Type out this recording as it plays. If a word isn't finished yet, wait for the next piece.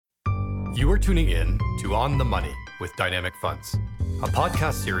You are tuning in to On the Money with Dynamic Funds, a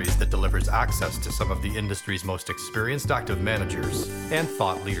podcast series that delivers access to some of the industry's most experienced active managers and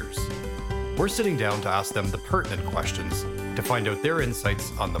thought leaders. We're sitting down to ask them the pertinent questions to find out their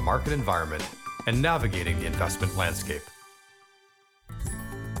insights on the market environment and navigating the investment landscape.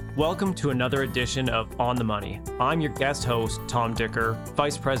 Welcome to another edition of On the Money. I'm your guest host, Tom Dicker,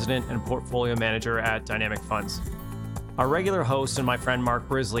 Vice President and Portfolio Manager at Dynamic Funds. Our regular host and my friend Mark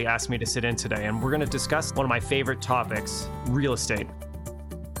Brisley asked me to sit in today, and we're going to discuss one of my favorite topics, real estate.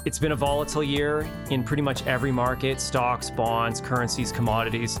 It's been a volatile year in pretty much every market: stocks, bonds, currencies,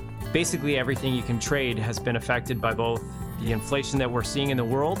 commodities. Basically everything you can trade has been affected by both the inflation that we're seeing in the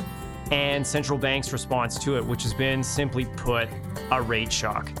world and central banks' response to it, which has been, simply put, a rate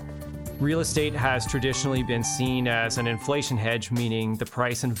shock. Real estate has traditionally been seen as an inflation hedge, meaning the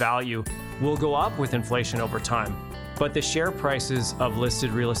price and value will go up with inflation over time. But the share prices of listed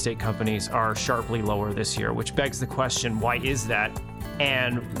real estate companies are sharply lower this year, which begs the question, why is that?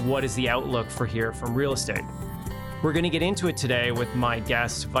 And what is the outlook from real estate? We're going to get into it today with my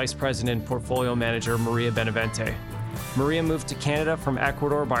guest, Vice President and Portfolio Manager Maria Benavente. Maria moved to Canada from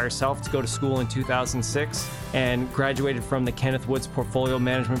Ecuador by herself to go to school in 2006 and graduated from the Kenneth Woods Portfolio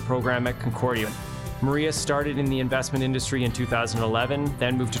Management Program at Concordia. Maria started in the investment industry in 2011,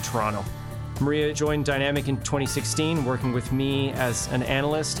 then moved to Toronto. Maria joined Dynamic in 2016, working with me as an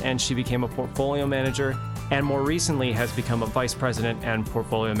analyst, and she became a portfolio manager, and more recently has become a vice president and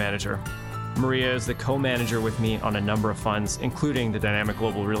portfolio manager. Maria is the co-manager with me on a number of funds, including the Dynamic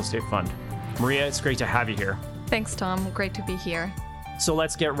Global Real Estate Fund. Maria, it's great to have you here. Thanks, Tom. Great to be here. So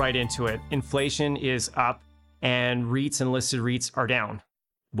let's get right into it. Inflation is up and REITs and listed REITs are down.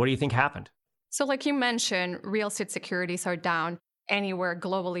 What do you think happened? So like you mentioned, real estate securities are down anywhere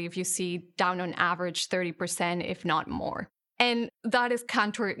globally. If you see down on average 30%, if not more. And that is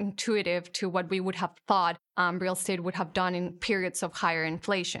counterintuitive to what we would have thought real estate would have done in periods of higher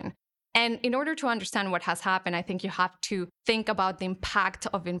inflation. And in order to understand what has happened, I think you have to think about the impact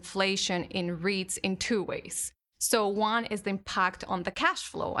of inflation in REITs in two ways. So one is the impact on the cash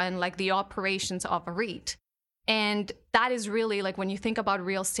flow and like the operations of a REIT. And that is really like when you think about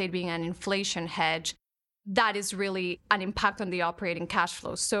real estate being an inflation hedge, that is really an impact on the operating cash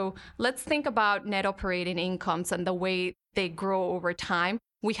flow. So let's think about net operating incomes and the way they grow over time.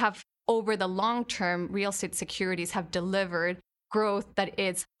 We have, over the long term, real estate securities have delivered growth that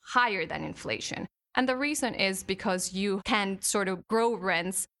is higher than inflation. And the reason is because you can sort of grow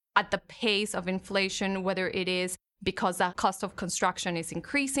rents at the pace of inflation, whether it is because the cost of construction is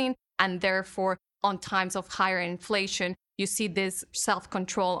increasing, and therefore on times of higher inflation, you see this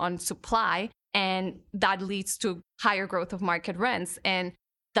self-control on supply, and that leads to higher growth of market rents. And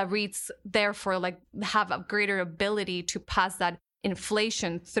the REITs therefore have a greater ability to pass that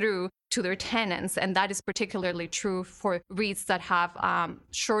inflation through to their tenants. And that is particularly true for REITs that have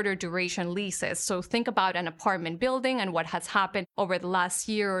shorter duration leases. So think about an apartment building and what has happened over the last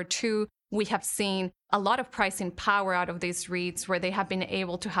year or two. We have seen a lot of pricing power out of these REITs where they have been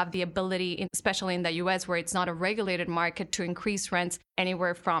able to have the ability, especially in the US where it's not a regulated market, to increase rents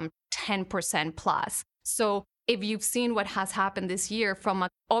anywhere from 10% plus. So if you've seen what has happened this year from an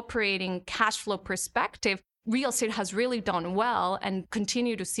operating cash flow perspective, real estate has really done well and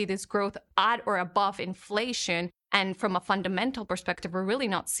continue to see this growth at or above inflation. And from a fundamental perspective, we're really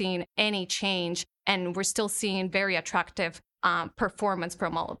not seeing any change. And we're still seeing very attractive performance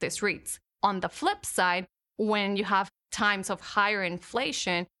from all of these REITs. On the flip side, when you have times of higher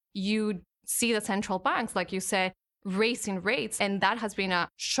inflation, you see the central banks, like you said, raising rates. And that has been a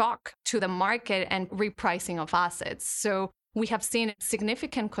shock to the market and repricing of assets. So we have seen a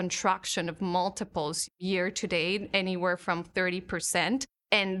significant contraction of multiples year to date, anywhere from 30%.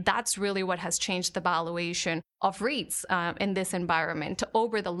 And that's really what has changed the valuation of REITs in this environment.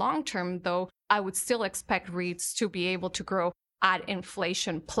 Over the long term, though, I would still expect REITs to be able to grow at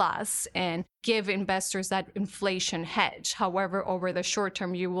inflation plus and give investors that inflation hedge. However, over the short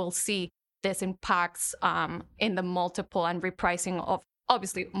term, you will see this impacts in the multiple and repricing of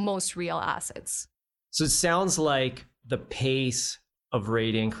obviously most real assets. So it sounds like the pace of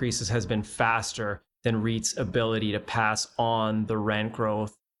rate increases has been faster than REIT's ability to pass on the rent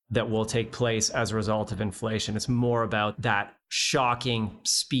growth that will take place as a result of inflation. It's more about that shocking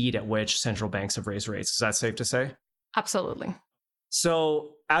speed at which central banks have raised rates. Is that safe to say? Absolutely.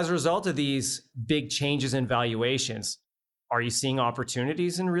 So as a result of these big changes in valuations, are you seeing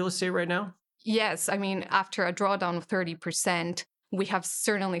opportunities in real estate right now? Yes. I mean, after a drawdown of 30%, we have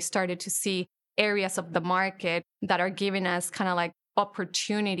certainly started to see areas of the market that are giving us kind of like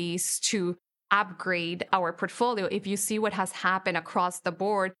opportunities to upgrade our portfolio. If you see what has happened across the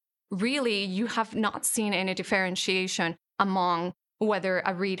board, really you have not seen any differentiation among whether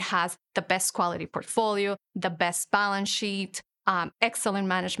a REIT has the best quality portfolio, the best balance sheet, excellent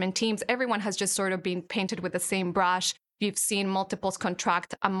management teams. Everyone has just sort of been painted with the same brush. You've seen multiples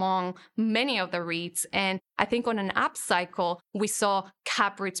contract among many of the REITs. And I think on an up cycle, we saw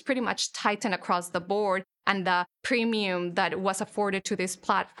cap rates pretty much tighten across the board. And the premium that was afforded to these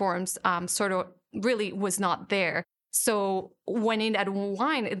platforms sort of really was not there. So when it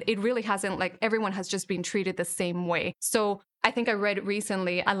unwind, it really hasn't, like, everyone has just been treated the same way. So I think I read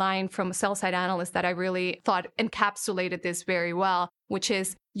recently a line from a sell-side analyst that I really thought encapsulated this very well, which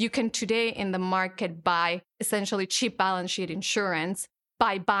is you can today in the market buy essentially cheap balance sheet insurance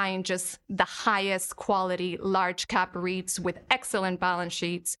by buying just the highest quality large cap REITs with excellent balance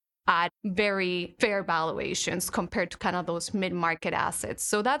sheets at very fair valuations compared to kind of those mid-market assets.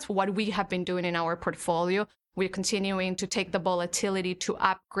 So that's what we have been doing in our portfolio. We're continuing to take the volatility to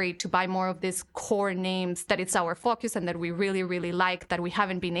upgrade, to buy more of these core names that it's our focus and that we really, really like, that we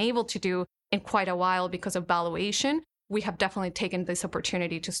haven't been able to do in quite a while because of valuation. We have definitely taken this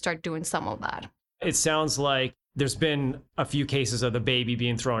opportunity to start doing some of that. It sounds like there's been a few cases of the baby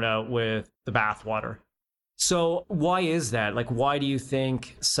being thrown out with the bathwater. So why is that? Like, why do you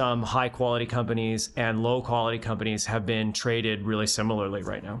think some high quality companies and low quality companies have been traded really similarly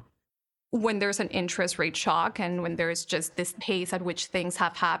right now? When there's an interest rate shock and when there's just this pace at which things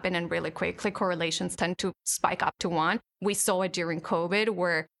have happened and really quickly, correlations tend to spike up to 1. We saw it during COVID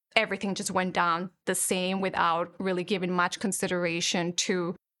where everything just went down the same without really giving much consideration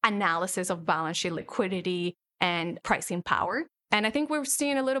to analysis of balance sheet liquidity and pricing power. And I think we're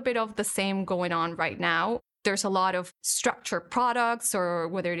seeing a little bit of the same going on right now. There's a lot of structured products, or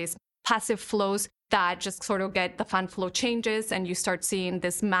whether it is passive flows, that just sort of get the fund flow changes and you start seeing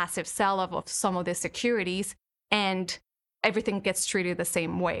this massive sell-off of some of the securities and everything gets treated the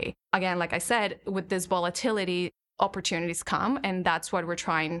same way. Again, like I said, with this volatility, opportunities come, and that's what we're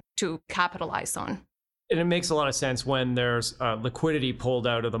trying to capitalize on. And it makes a lot of sense when there's liquidity pulled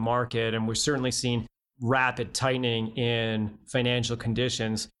out of the market, and we've certainly seen rapid tightening in financial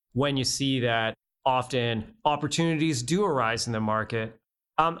conditions. When you see that, often opportunities do arise in the market.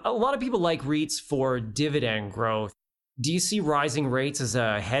 A lot of people like REITs for dividend growth. Do you see rising rates as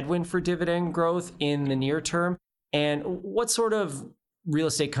a headwind for dividend growth in the near term? And what sort of real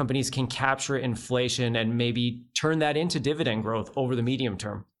estate companies can capture inflation and maybe turn that into dividend growth over the medium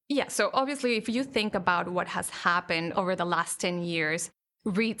term? Yeah, so obviously, if you think about what has happened over the last 10 years,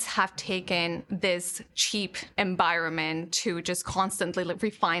 REITs have taken this cheap environment to just constantly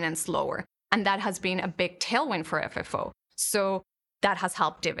refinance lower. And that has been a big tailwind for FFO. So that has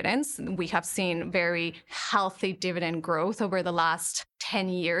helped dividends. We have seen very healthy dividend growth over the last 10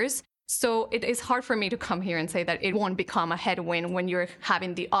 years. So it is hard for me to come here and say that it won't become a headwind when you're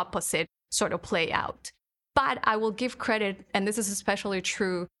having the opposite sort of play out. But I will give credit, and this is especially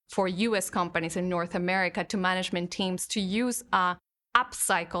true for US companies in North America, to management teams to use a up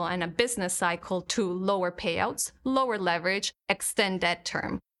cycle and a business cycle to lower payouts, lower leverage, extend debt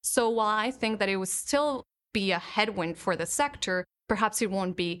term. So while I think that it would still be a headwind for the sector, perhaps it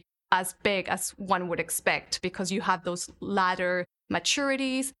won't be as big as one would expect because you have those latter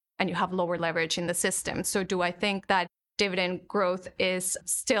maturities and you have lower leverage in the system. So do I think that dividend growth is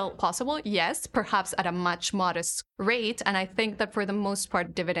still possible? Yes, perhaps at a much modest rate. And I think that for the most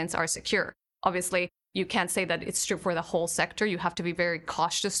part, dividends are secure. Obviously, you can't say that it's true for the whole sector. You have to be very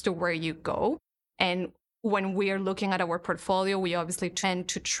cautious to where you go. And when we are looking at our portfolio, we obviously tend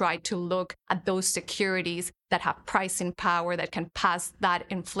to try to look at those securities that have pricing power, that can pass that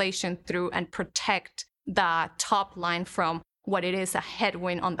inflation through and protect the top line from what it is a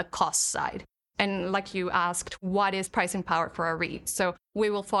headwind on the cost side. And like you asked, what is pricing power for a REIT? So we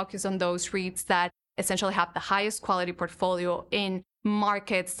will focus on those REITs that essentially have the highest quality portfolio in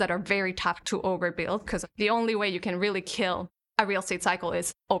markets that are very tough to overbuild, because the only way you can really kill a real estate cycle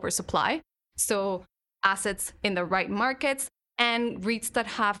is oversupply. So assets in the right markets and REITs that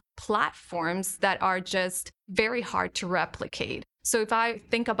have platforms that are just very hard to replicate. So if I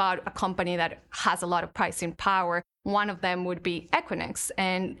think about a company that has a lot of pricing power, one of them would be Equinix.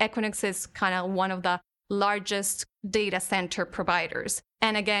 And Equinix is kind of one of the largest data center providers.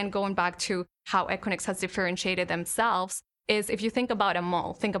 And again, going back to how Equinix has differentiated themselves, is if you think about a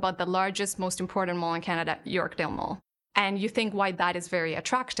mall, think about the largest, most important mall in Canada, Yorkdale Mall. And you think why that is very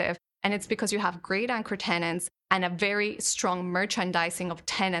attractive. And it's because you have great anchor tenants and a very strong merchandising of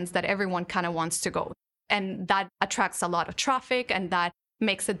tenants that everyone kind of wants to go. And that attracts a lot of traffic, and that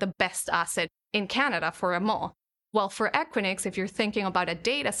makes it the best asset in Canada for a mall. Well, for Equinix, if you're thinking about a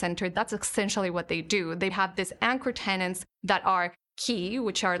data center, that's essentially what they do. They have these anchor tenants that are Key,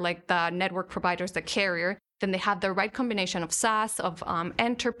 which are like the network providers, the carrier. Then they have the right combination of SaaS, of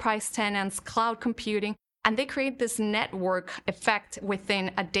enterprise tenants, cloud computing, and they create this network effect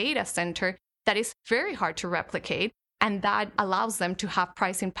within a data center that is very hard to replicate. And that allows them to have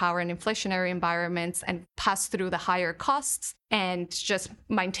pricing power in inflationary environments and pass through the higher costs and just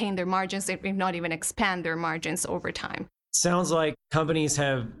maintain their margins, if not even expand their margins over time. Sounds like companies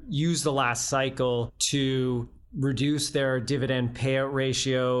have used the last cycle to reduce their dividend payout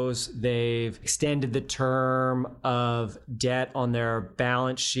ratios. They've extended the term of debt on their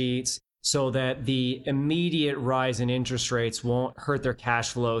balance sheets so that the immediate rise in interest rates won't hurt their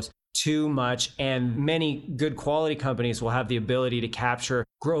cash flows too much. And many good quality companies will have the ability to capture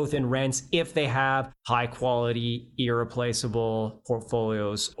growth in rents if they have high quality, irreplaceable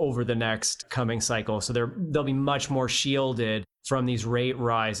portfolios over the next coming cycle. So they'll be much more shielded from these rate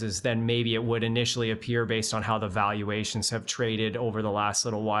rises than maybe it would initially appear based on how the valuations have traded over the last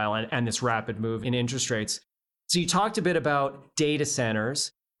little while and this rapid move in interest rates. So you talked a bit about data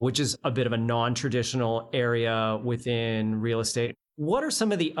centers, which is a bit of a non-traditional area within real estate. What are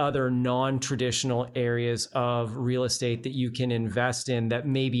some of the other non-traditional areas of real estate that you can invest in that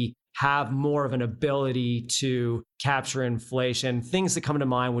maybe have more of an ability to capture inflation? Things that come to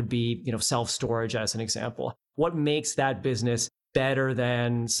mind would be, self-storage as an example. What makes that business better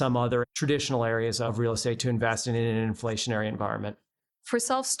than some other traditional areas of real estate to invest in an inflationary environment? For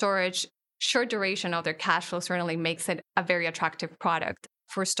self-storage, short duration of their cash flow certainly makes it a very attractive product.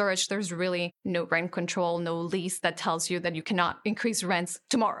 For storage, there's really no rent control, no lease that tells you that you cannot increase rents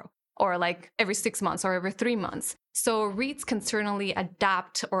tomorrow or like every 6 months or every 3 months. So REITs can certainly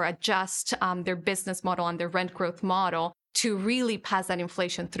adapt or adjust their business model and their rent growth model to really pass that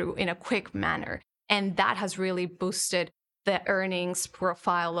inflation through in a quick manner. And that has really boosted the earnings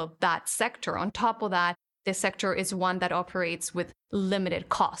profile of that sector. On top of that, the sector is one that operates with limited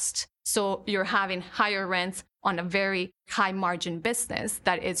cost. So you're having higher rents on a very high margin business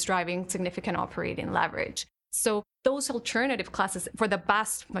that is driving significant operating leverage. So those alternative classes, for the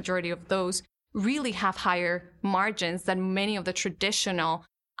vast majority of those, really have higher margins than many of the traditional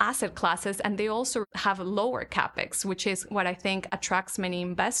asset classes. And they also have lower capex, which is what I think attracts many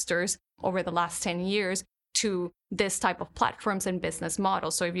investors over the last 10 years to this type of platforms and business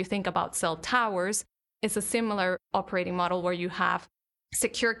models. So if you think about cell towers, it's a similar operating model where you have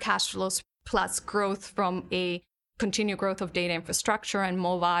secure cash flows plus growth from a continued growth of data infrastructure and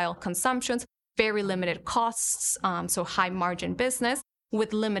mobile consumptions, very limited costs, so high margin business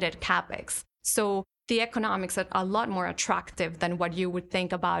with limited capex. So the economics are a lot more attractive than what you would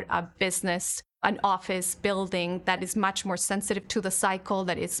think about a business, an office building that is much more sensitive to the cycle,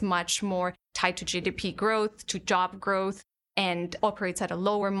 that is much more tied to GDP growth, to job growth, and operates at a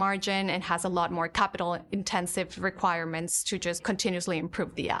lower margin and has a lot more capital intensive requirements to just continuously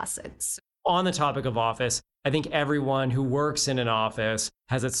improve the assets. On the topic of office, I think everyone who works in an office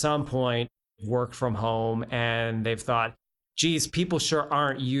has at some point worked from home and they've thought, geez, people sure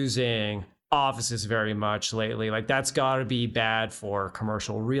aren't using offices very much lately. Like that's got to be bad for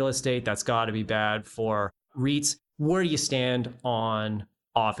commercial real estate. That's got to be bad for REITs. Where do you stand on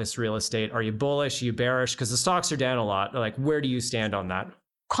office real estate? Are you bullish? Are you bearish? Because the stocks are down a lot. Like, where do you stand on that?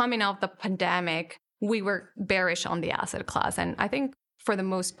 Coming out of the pandemic, we were bearish on the asset class. And I think for the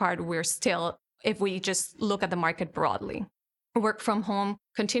most part, we're still, if we just look at the market broadly. Work from home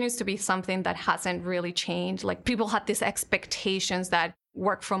continues to be something that hasn't really changed. Like people had these expectations that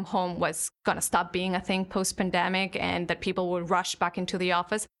work from home was going to stop being a thing post-pandemic and that people would rush back into the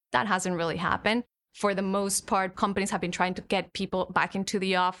office. That hasn't really happened. For the most part, companies have been trying to get people back into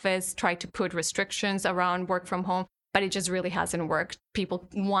the office, try to put restrictions around work from home, but it just really hasn't worked. People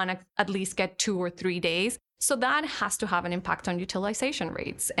want to at least get 2 or 3 days. So that has to have an impact on utilization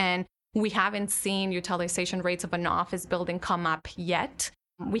rates. And we haven't seen utilization rates of an office building come up yet.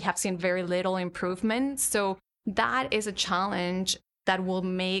 We have seen very little improvement. So that is a challenge that will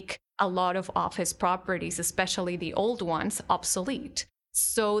make a lot of office properties, especially the old ones, obsolete.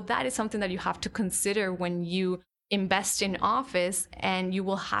 So that is something that you have to consider when you invest in office, and you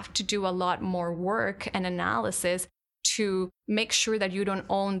will have to do a lot more work and analysis to make sure that you don't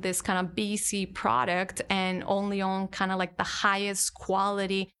own this kind of BC product and only own kind of like the highest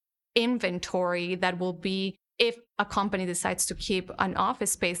quality inventory that will be, if a company decides to keep an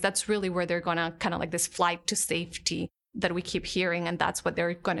office space, that's really where they're going to kind of like this flight to safety that we keep hearing, and that's what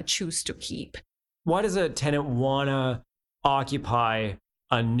they're going to choose to keep. Why does a tenant want to occupy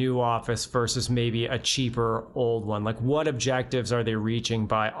a new office versus maybe a cheaper old one? Like what objectives are they reaching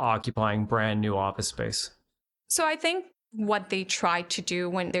by occupying brand new office space? So I think what they try to do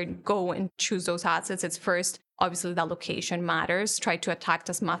when they go and choose those assets. It's first, obviously, the location matters. Try to attract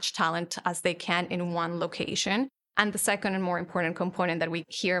as much talent as they can in one location. And the second and more important component that we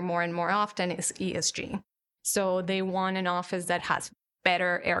hear more and more often is ESG. So they want an office that has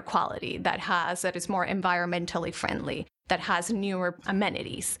better air quality, that is more environmentally friendly, that has newer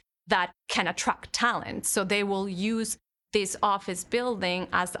amenities, that can attract talent. So they will use this office building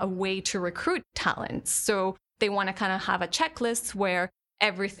as a way to recruit talent. So they want to kind of have a checklist where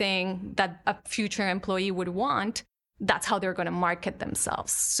everything that a future employee would want, that's how they're going to market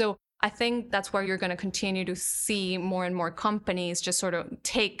themselves. So I think that's where you're going to continue to see more and more companies just sort of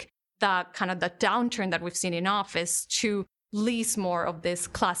take the kind of the downturn that we've seen in office to lease more of this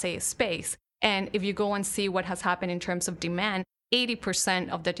Class A space. And if you go and see what has happened in terms of demand, 80%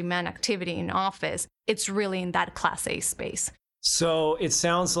 of the demand activity in office, it's really in that Class A space. So it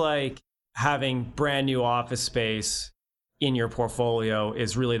sounds like having brand new office space in your portfolio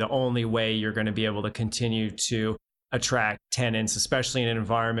is really the only way you're going to be able to continue to attract tenants, especially in an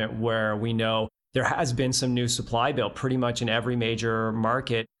environment where we know there has been some new supply built pretty much in every major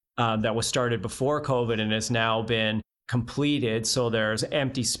market that was started before COVID and has now been completed. So there's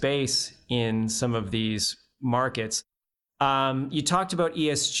empty space in some of these markets. You talked about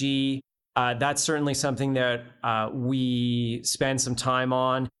ESG. That's certainly something that we spend some time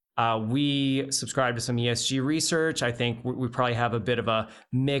on. We subscribe to some ESG research. I think we probably have a bit of a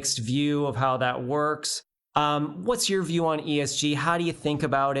mixed view of how that works. What's your view on ESG? How do you think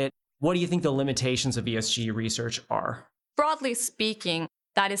about it? What do you think the limitations of ESG research are? Broadly speaking,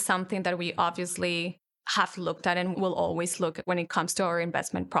 that is something that we obviously have looked at and will always look at when it comes to our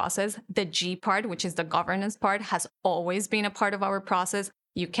investment process. The G part, which is the governance part, has always been a part of our process.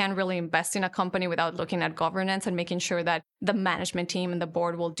 You can't really invest in a company without looking at governance and making sure that the management team and the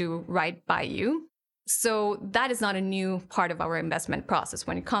board will do right by you. So that is not a new part of our investment process.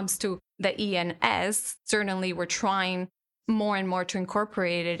 When it comes to the E&S, certainly we're trying more and more to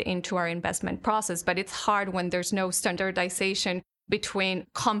incorporate it into our investment process, but it's hard when there's no standardization between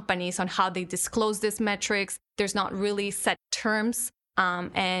companies on how they disclose these metrics. There's not really set terms,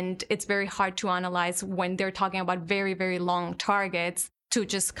 and it's very hard to analyze when they're talking about very, very long targets to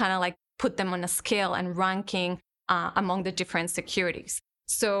just kind of like put them on a scale and ranking among the different securities.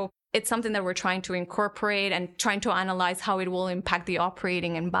 So it's something that we're trying to incorporate and trying to analyze how it will impact the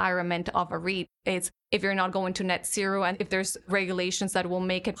operating environment of a REIT. It's if you're not going to net zero and if there's regulations that will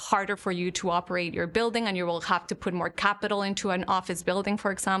make it harder for you to operate your building and you will have to put more capital into an office building,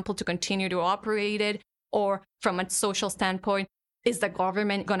 for example, to continue to operate it, or from a social standpoint, is the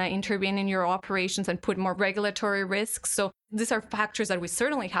government going to intervene in your operations and put more regulatory risks? So these are factors that we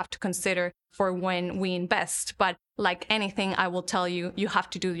certainly have to consider for when we invest. But like anything, I will tell you, you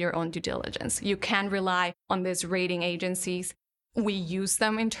have to do your own due diligence. You can't rely on these rating agencies. We use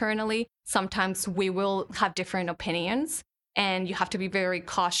them internally. Sometimes we will have different opinions, and you have to be very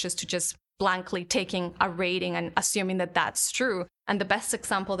cautious to just blankly taking a rating and assuming that that's true. And the best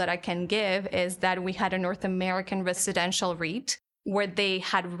example that I can give is that we had a North American residential REIT where they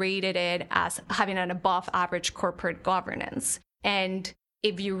had rated it as having an above average corporate governance. And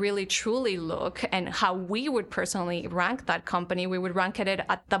if you really truly look and how we would personally rank that company, we would rank it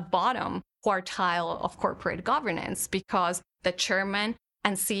at the bottom quartile of corporate governance because the chairman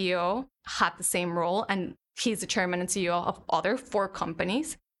and CEO have the same role, and he's the chairman and CEO of other 4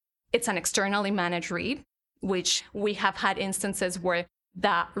 companies. It's an externally managed REIT, which we have had instances where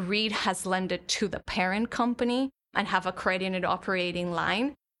the REIT has lended to the parent company and have a credited operating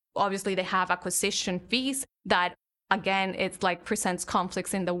line. Obviously, they have acquisition fees that, again, it's like presents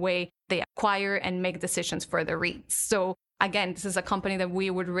conflicts in the way they acquire and make decisions for the REITs. So again, this is a company that we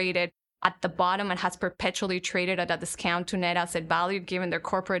would rate it at the bottom and has perpetually traded at a discount to net asset value given their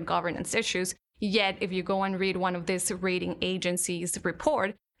corporate governance issues. Yet, if you go and read one of these rating agencies'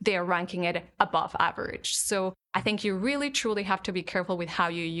 report, they are ranking it above average. So I think you really, truly have to be careful with how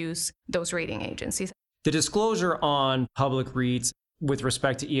you use those rating agencies. The disclosure on public REITs with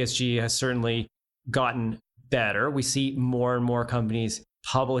respect to ESG has certainly gotten better. We see more and more companies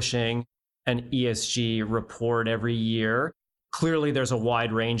publishing an ESG report every year. Clearly, there's a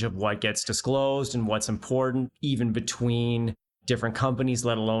wide range of what gets disclosed and what's important, even between different companies,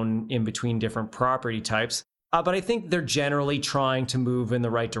 let alone in between different property types. But I think they're generally trying to move in the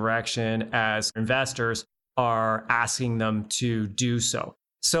right direction as investors are asking them to do so.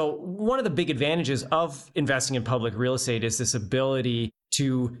 So one of the big advantages of investing in public real estate is this ability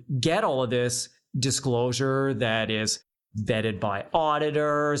to get all of this disclosure that is vetted by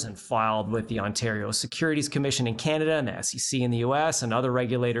auditors and filed with the Ontario Securities Commission in Canada and the SEC in the US and other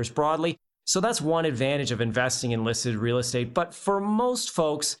regulators broadly. So that's one advantage of investing in listed real estate. But for most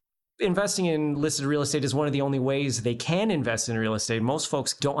folks, investing in listed real estate is one of the only ways they can invest in real estate. Most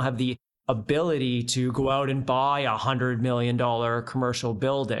folks don't have the ability to go out and buy a $100 million commercial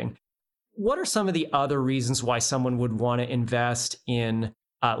building. What are some of the other reasons why someone would want to invest in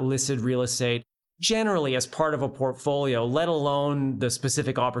listed real estate generally as part of a portfolio, let alone the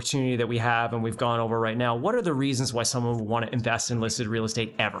specific opportunity that we have and we've gone over right now? What are the reasons why someone would want to invest in listed real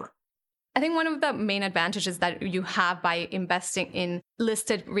estate ever? I think one of the main advantages that you have by investing in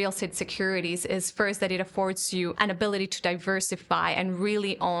listed real estate securities is first that it affords you an ability to diversify and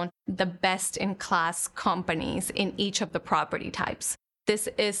really own the best in class companies in each of the property types. This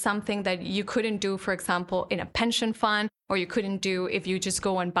is something that you couldn't do, for example, in a pension fund, or you couldn't do if you just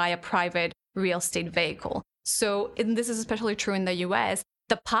go and buy a private real estate vehicle. So, and this is especially true in the US,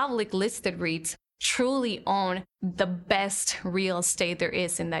 the public listed REITs truly own the best real estate there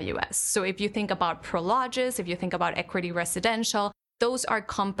is in the US. So if you think about Prologis, if you think about Equity Residential, those are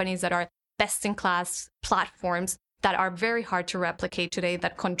companies that are best in class platforms that are very hard to replicate today,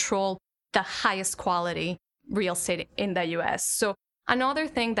 that control the highest quality real estate in the US. So another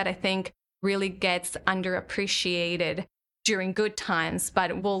thing that I think really gets underappreciated during good times,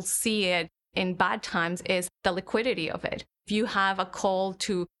 but we'll see it in bad times, is the liquidity of it. If you have a call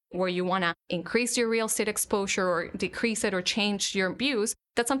to where you want to increase your real estate exposure or decrease it or change your views,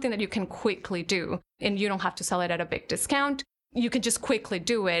 that's something that you can quickly do. And you don't have to sell it at a big discount. You can just quickly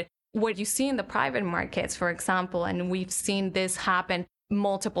do it. What you see in the private markets, for example, and we've seen this happen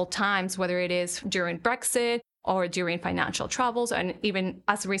multiple times, whether it is during Brexit or during financial troubles, and even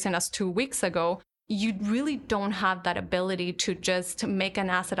as recent as 2 weeks ago, you really don't have that ability to just make an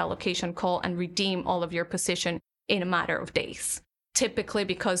asset allocation call and redeem all of your position in a matter of days. Typically,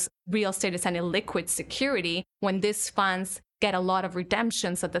 because real estate is an illiquid security, when these funds get a lot of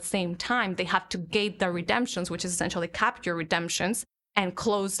redemptions at the same time, they have to gate the redemptions, which is essentially cap your redemptions and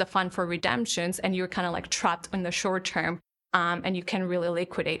close the fund for redemptions. And you're kind of like trapped in the short term, and you can really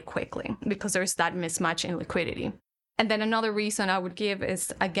liquidate quickly because there's that mismatch in liquidity. And then another reason I would give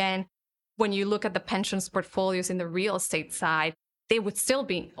is, again, when you look at the pensions portfolios in the real estate side, they would still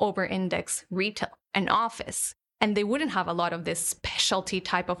be over-indexed retail and office. And they wouldn't have a lot of this specialty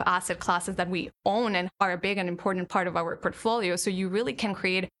type of asset classes that we own and are a big and important part of our portfolio. So you really can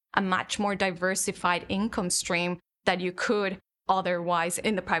create a much more diversified income stream that you could otherwise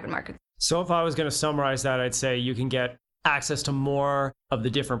in the private market. So if I was going to summarize that, I'd say you can get access to more of the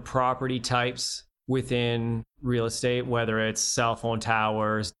different property types within real estate, whether it's cell phone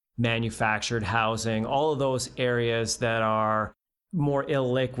towers, manufactured housing, all of those areas that are more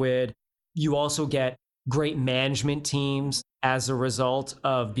illiquid. You also get great management teams as a result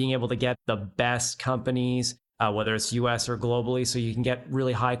of being able to get the best companies, whether it's US or globally. So you can get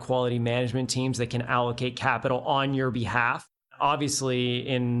really high quality management teams that can allocate capital on your behalf. Obviously,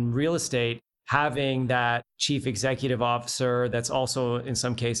 in real estate, having that chief executive officer, that's also in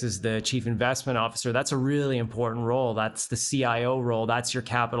some cases the chief investment officer, that's a really important role. That's the CIO role. That's your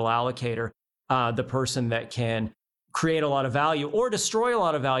capital allocator, the person that can create a lot of value or destroy a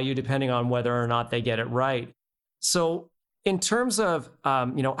lot of value depending on whether or not they get it right. So in terms of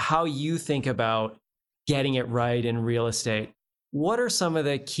how you think about getting it right in real estate, what are some of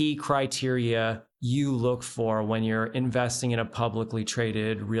the key criteria you look for when you're investing in a publicly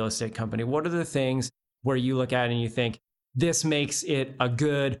traded real estate company? What are the things where you look at it and you think this makes it a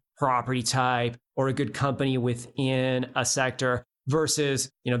good property type or a good company within a sector versus,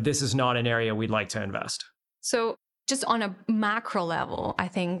 this is not an area we'd like to invest? So just on a macro level, I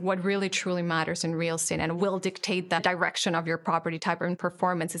think what really truly matters in real estate and will dictate the direction of your property type and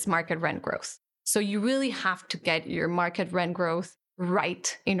performance is market rent growth. So you really have to get your market rent growth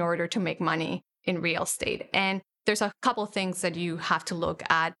right in order to make money in real estate. And there's a couple of things that you have to look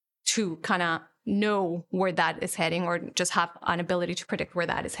at to kind of know where that is heading or just have an ability to predict where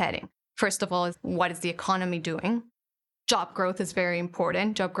that is heading. First of all, is what is the economy doing? Job growth is very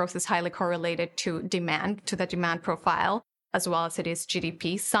important. Job growth is highly correlated to demand, to the demand profile, as well as it is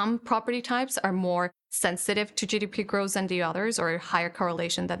GDP. Some property types are more sensitive to GDP growth than the others, or higher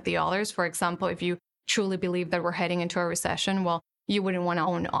correlation than the others. For example, if you truly believe that we're heading into a recession, well, you wouldn't want to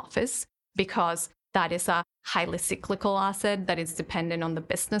own office because that is a highly cyclical asset that is dependent on the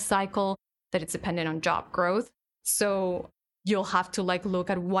business cycle, that it's dependent on job growth. So you'll have to look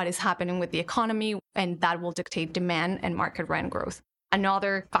at what is happening with the economy, and that will dictate demand and market rent growth.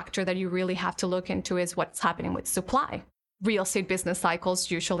 Another factor that you really have to look into is what's happening with supply. Real estate business cycles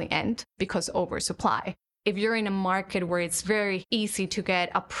usually end because oversupply. If you're in a market where it's very easy to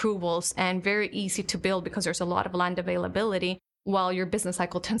get approvals and very easy to build because there's a lot of land availability, while your business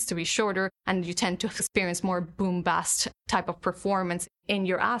cycle tends to be shorter and you tend to experience more boom bust type of performance in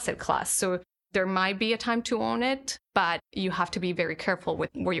your asset class. So there might be a time to own it, but you have to be very careful with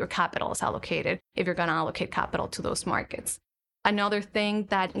where your capital is allocated if you're going to allocate capital to those markets. Another thing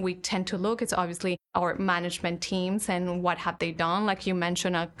that we tend to look is obviously our management teams and what have they done. Like you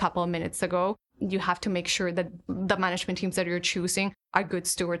mentioned a couple of minutes ago, you have to make sure that the management teams that you're choosing are good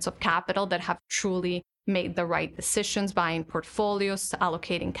stewards of capital that have truly made the right decisions, buying portfolios,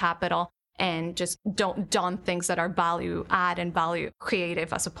 allocating capital, and just don't done things that are value add and value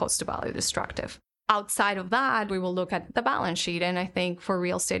creative as opposed to value destructive. Outside of that, we will look at the balance sheet. And I think for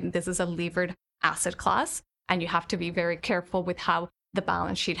real estate, this is a levered asset class. And you have to be very careful with how the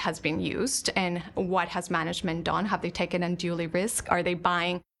balance sheet has been used and what has management done. Have they taken unduly risk? Are they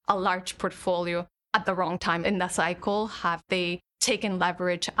buying a large portfolio at the wrong time in the cycle? Have they taken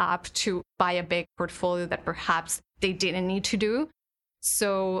leverage up to buy a big portfolio that perhaps they didn't need to do?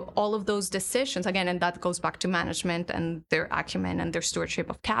 So all of those decisions, again, and that goes back to management and their acumen and their stewardship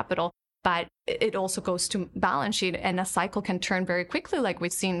of capital, but it also goes to balance sheet, and a cycle can turn very quickly like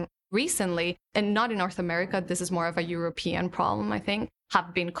we've seen recently, and not in North America. This is more of a European problem, I think,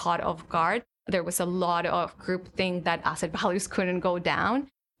 have been caught off guard. There was a lot of groupthink that asset values couldn't go down,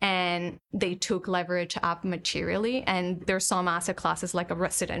 and they took leverage up materially. And there's some asset classes like a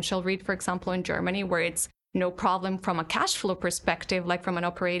residential REIT, for example, in Germany, where it's no problem from a cash flow perspective, like from an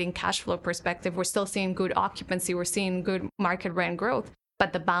operating cash flow perspective. We're still seeing good occupancy, we're seeing good market rent growth,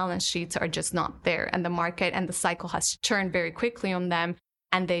 but the balance sheets are just not there. And the market and the cycle has turned very quickly on them,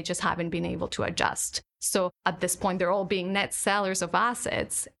 and they just haven't been able to adjust. So at this point, they're all being net sellers of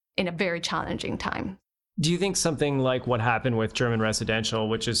assets in a very challenging time. Do you think something like what happened with German residential,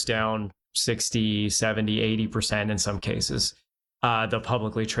 which is down 60, 70, 80% in some cases, the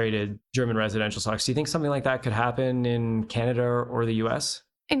publicly traded German residential stocks, do you think something like that could happen in Canada or the US?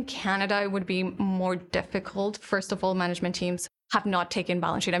 In Canada, it would be more difficult. First of all, management teams have not taken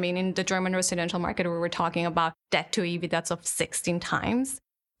balance sheet. I mean, in the German residential market, we were talking about debt to EBITDA of 16 times.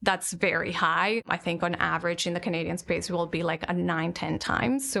 That's very high. I think on average in the Canadian space, it will be like a 9, 10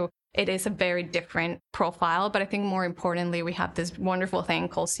 times. So it is a very different profile. But I think more importantly, we have this wonderful thing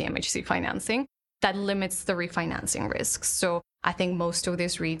called CMHC financing that limits the refinancing risks. So I think most of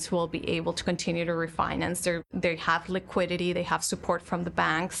these REITs will be able to continue to refinance. They have liquidity, they have support from the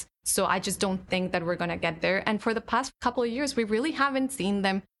banks. So I just don't think that we're going to get there. And for the past couple of years, we really haven't seen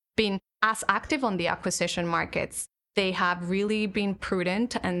them being as active on the acquisition markets. They have really been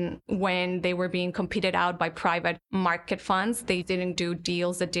prudent. And when they were being competed out by private market funds, they didn't do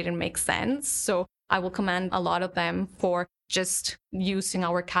deals that didn't make sense. So I will commend a lot of them for just using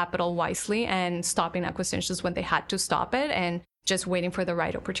our capital wisely and stopping acquisitions when they had to stop it and just waiting for the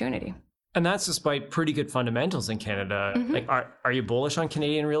right opportunity. And that's despite pretty good fundamentals in Canada. Mm-hmm. Like, are you bullish on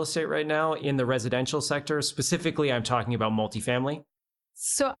Canadian real estate right now in the residential sector? Specifically, I'm talking about multifamily.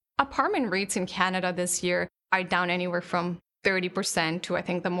 So apartment rates in Canada this year are down anywhere from 30% to, I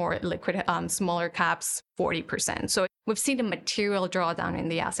think, the more liquid, smaller caps, 40%. So we've seen a material drawdown in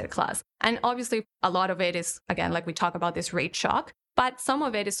the asset class. And obviously, a lot of it is, again, like we talk about this rate shock, but some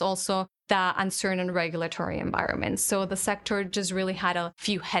of it is also the uncertain regulatory environment. So the sector just really had a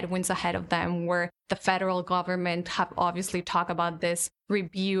few headwinds ahead of them, where the federal government have obviously talked about this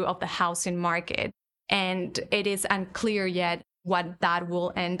review of the housing market. And it is unclear yet what that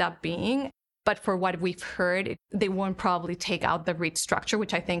will end up being. But for what we've heard, they won't probably take out the REIT structure,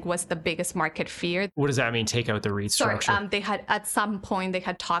 which I think was the biggest market fear. What does that mean, take out the REIT structure? They had, at some point, they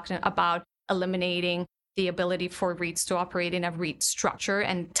had talked about eliminating the ability for REITs to operate in a REIT structure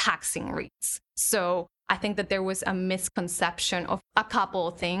and taxing REITs. So I think that there was a misconception of a couple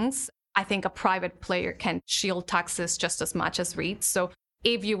of things. I think a private player can shield taxes just as much as REITs. So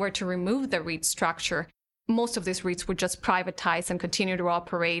if you were to remove the REIT structure, most of these REITs would just privatize and continue to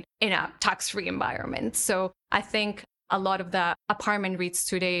operate in a tax-free environment. So I think a lot of the apartment REITs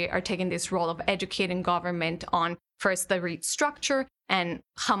today are taking this role of educating government on first the REIT structure and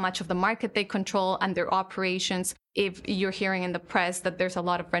how much of the market they control and their operations. If you're hearing in the press that there's a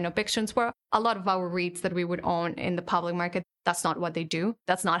lot of rent evictions, where a lot of our REITs that we would own in the public market, that's not what they do.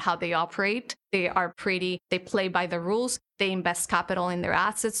 That's not how they operate. They play by the rules. They invest capital in their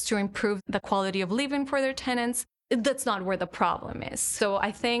assets to improve the quality of living for their tenants. That's not where the problem is. So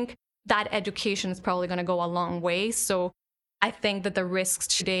I think that education is probably going to go a long way. So I think that the risks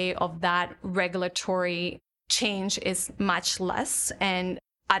today of that regulatory change is much less. And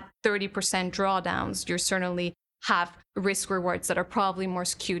at 30% drawdowns, you certainly have risk rewards that are probably more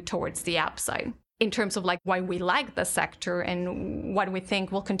skewed towards the upside. In terms of like why we like the sector and what we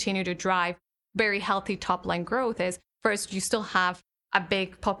think will continue to drive very healthy top line growth is First, you still have a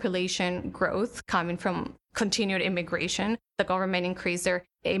big population growth coming from continued immigration. The government increased their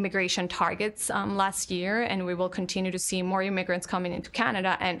immigration targets last year, and we will continue to see more immigrants coming into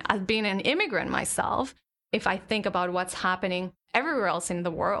Canada. And as being an immigrant myself, if I think about what's happening everywhere else in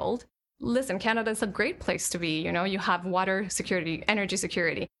the world, listen, Canada is a great place to be. You know, you have water security, energy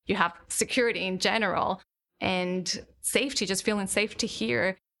security, you have security in general, and safety, just feeling safe to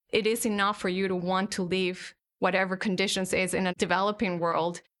here. It is enough for you to want to leave whatever conditions is in a developing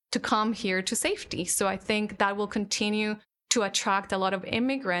world to come here to safety. So I think that will continue to attract a lot of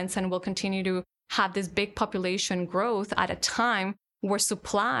immigrants and will continue to have this big population growth at a time where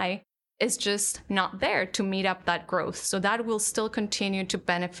supply is just not there to meet up that growth. So that will still continue to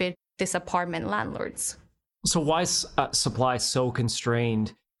benefit these apartment landlords. So why is supply so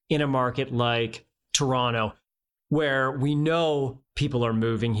constrained in a market like Toronto, where we know people are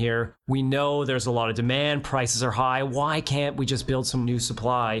moving here, we know there's a lot of demand, prices are high? Why can't we just build some new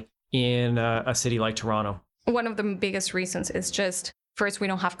supply in a city like Toronto? One of the biggest reasons is just, first, we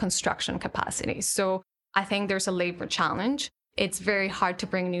don't have construction capacity. So I think there's a labor challenge. It's very hard to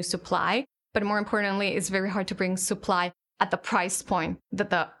bring new supply, but more importantly, it's very hard to bring supply at the price point that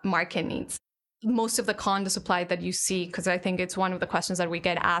the market needs. Most of the condo supply that you see, because I think it's one of the questions that we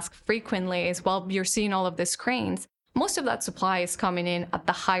get asked frequently is, well, you're seeing all of these cranes. Most of that supply is coming in at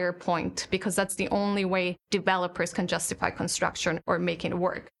the higher point because that's the only way developers can justify construction or make it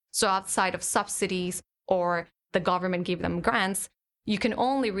work. So outside of subsidies or the government give them grants, you can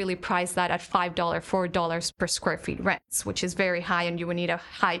only really price that at $5, $4 per square feet rents, which is very high, and you would need a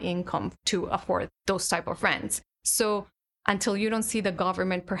high income to afford those type of rents. So until you don't see the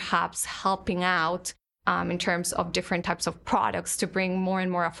government perhaps helping out in terms of different types of products to bring more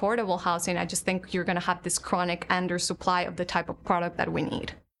and more affordable housing, I just think you're going to have this chronic undersupply of the type of product that we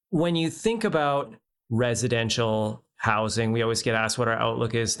need. When you think about residential housing, we always get asked what our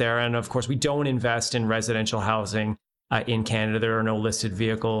outlook is there. And of course, we don't invest in residential housing in Canada. There are no listed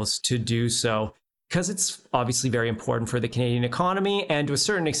vehicles to do so because it's obviously very important for the Canadian economy. And to a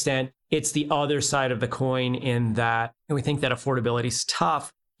certain extent, it's the other side of the coin in that we think that affordability is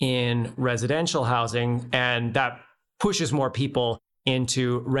tough in residential housing, and that pushes more people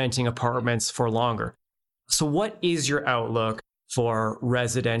into renting apartments for longer. So what is your outlook for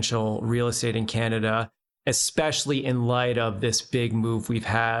residential real estate in Canada, especially in light of this big move we've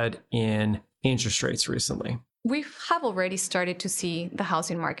had in interest rates recently? We have already started to see the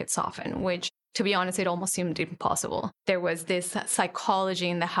housing market soften, which, to be honest, it almost seemed impossible. There was this psychology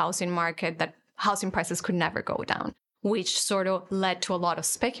in the housing market that housing prices could never go down, which sort of led to a lot of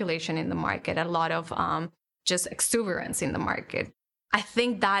speculation in the market, a lot of just exuberance in the market. I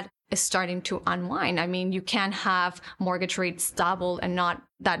think that is starting to unwind. I mean, you can have mortgage rates double and not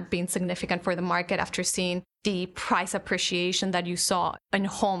that being significant for the market after seeing the price appreciation that you saw in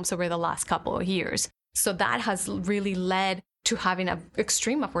homes over the last couple of years. So that has really led to having an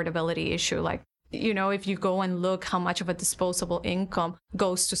extreme affordability issue. Like, you know, if you go and look how much of a disposable income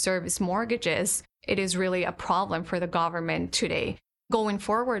goes to service mortgages, it is really a problem for the government today. Going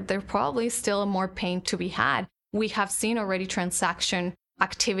forward, there's probably still more pain to be had. We have seen already transaction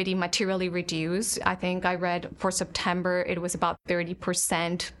activity materially reduce. I think I read for September, it was about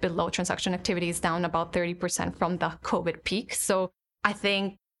 30% below. Transaction activity is down about 30% from the COVID peak. So I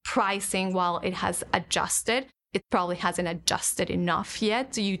think pricing, while it has adjusted, it probably hasn't adjusted enough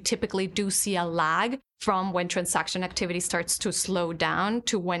yet. So you typically do see a lag from when transaction activity starts to slow down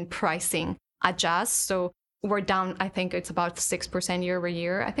to when pricing adjusts. So we're down, I think it's about 6% year over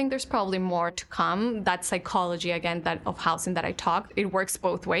year. I think there's probably more to come. That psychology, again, that of housing that I talked, it works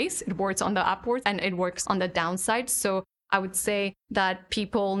both ways. It works on the upwards and it works on the downside. So I would say that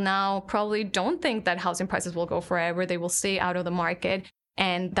people now probably don't think that housing prices will go forever. They will stay out of the market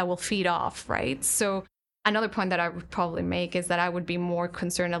and that will feed off, right? So another point that I would probably make is that I would be more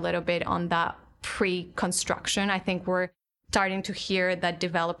concerned a little bit on the pre-construction. I think we're starting to hear that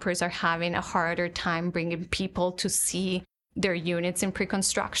developers are having a harder time bringing people to see their units in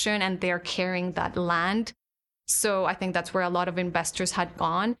pre-construction, and they're carrying that land. So I think that's where a lot of investors had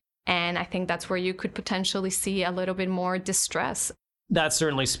gone. And I think that's where you could potentially see a little bit more distress. That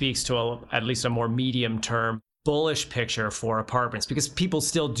certainly speaks to at least a more medium-term bullish picture for apartments, because people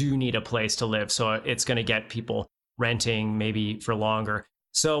still do need a place to live. So it's going to get people renting maybe for longer.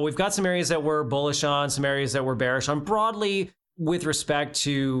 So we've got some areas that we're bullish on, some areas that we're bearish on. Broadly, with respect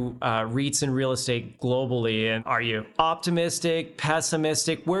to REITs and real estate globally, and are you optimistic,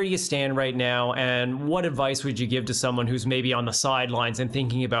 pessimistic? Where do you stand right now? And what advice would you give to someone who's maybe on the sidelines and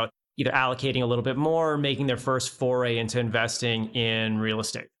thinking about either allocating a little bit more or making their first foray into investing in real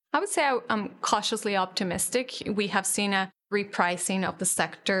estate? I would say I'm cautiously optimistic. We have seen a repricing of the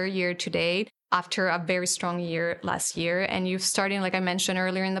sector year to date after a very strong year last year. And you're starting, like I mentioned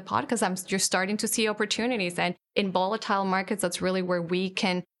earlier in the podcast, you're starting to see opportunities. And in volatile markets, that's really where we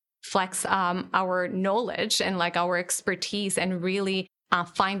can flex our knowledge and like our expertise and really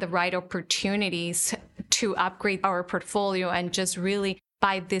find the right opportunities to upgrade our portfolio and just really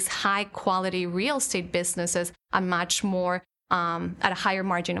buy these high quality real estate businesses a much more at a higher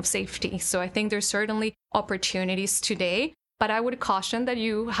margin of safety. So I think there's certainly opportunities today. But I would caution that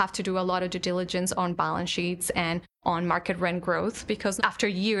you have to do a lot of due diligence on balance sheets and on market rent growth, because after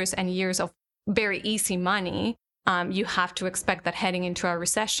years and years of very easy money, you have to expect that heading into a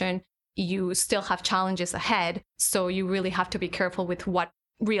recession, you still have challenges ahead. So you really have to be careful with what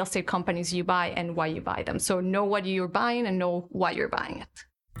real estate companies you buy and why you buy them. So know what you're buying and know why you're buying it.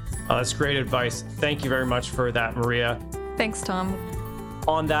 That's great advice. Thank you very much for that, Maria. Thanks, Tom.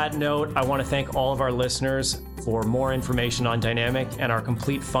 On that note, I want to thank all of our listeners. For more information on Dynamic and our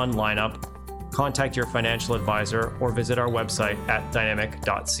complete fund lineup, contact your financial advisor or visit our website at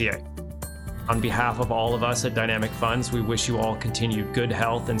dynamic.ca. On behalf of all of us at Dynamic Funds, we wish you all continued good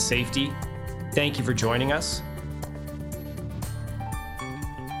health and safety. Thank you for joining us.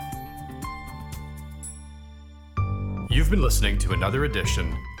 You've been listening to another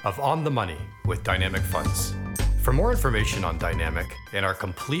edition of On the Money with Dynamic Funds. For more information on Dynamic and our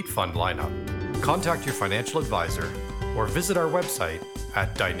complete fund lineup, contact your financial advisor or visit our website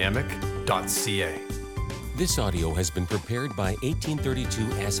at dynamic.ca. This audio has been prepared by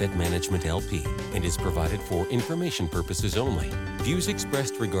 1832 Asset Management LP and is provided for information purposes only. Views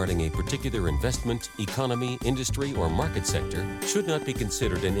expressed regarding a particular investment, economy, industry, or market sector should not be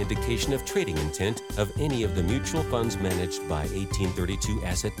considered an indication of trading intent of any of the mutual funds managed by 1832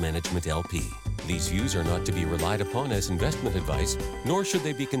 Asset Management LP. These views are not to be relied upon as investment advice, nor should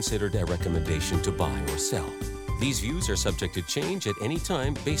they be considered a recommendation to buy or sell. These views are subject to change at any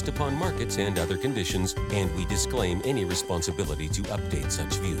time based upon markets and other conditions, and we disclaim any responsibility to update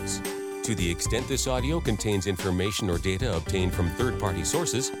such views. To the extent this audio contains information or data obtained from third-party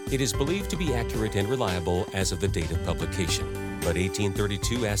sources, it is believed to be accurate and reliable as of the date of publication. But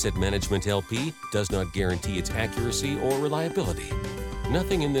 1832 Asset Management LP does not guarantee its accuracy or reliability.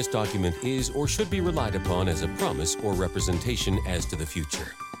 Nothing in this document is or should be relied upon as a promise or representation as to the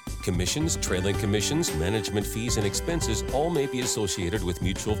future. Commissions, trailing commissions, management fees, and expenses all may be associated with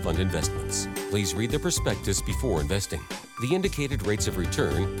mutual fund investments. Please read the prospectus before investing. The indicated rates of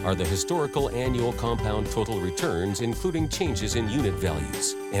return are the historical annual compound total returns, including changes in unit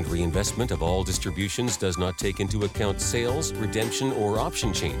values, and reinvestment of all distributions does not take into account sales, redemption, or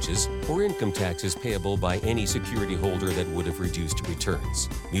option changes, or income taxes payable by any security holder that would have reduced returns.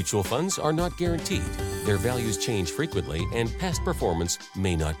 Mutual funds are not guaranteed. Their values change frequently, and past performance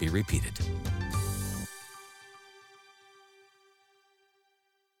may not be repeated.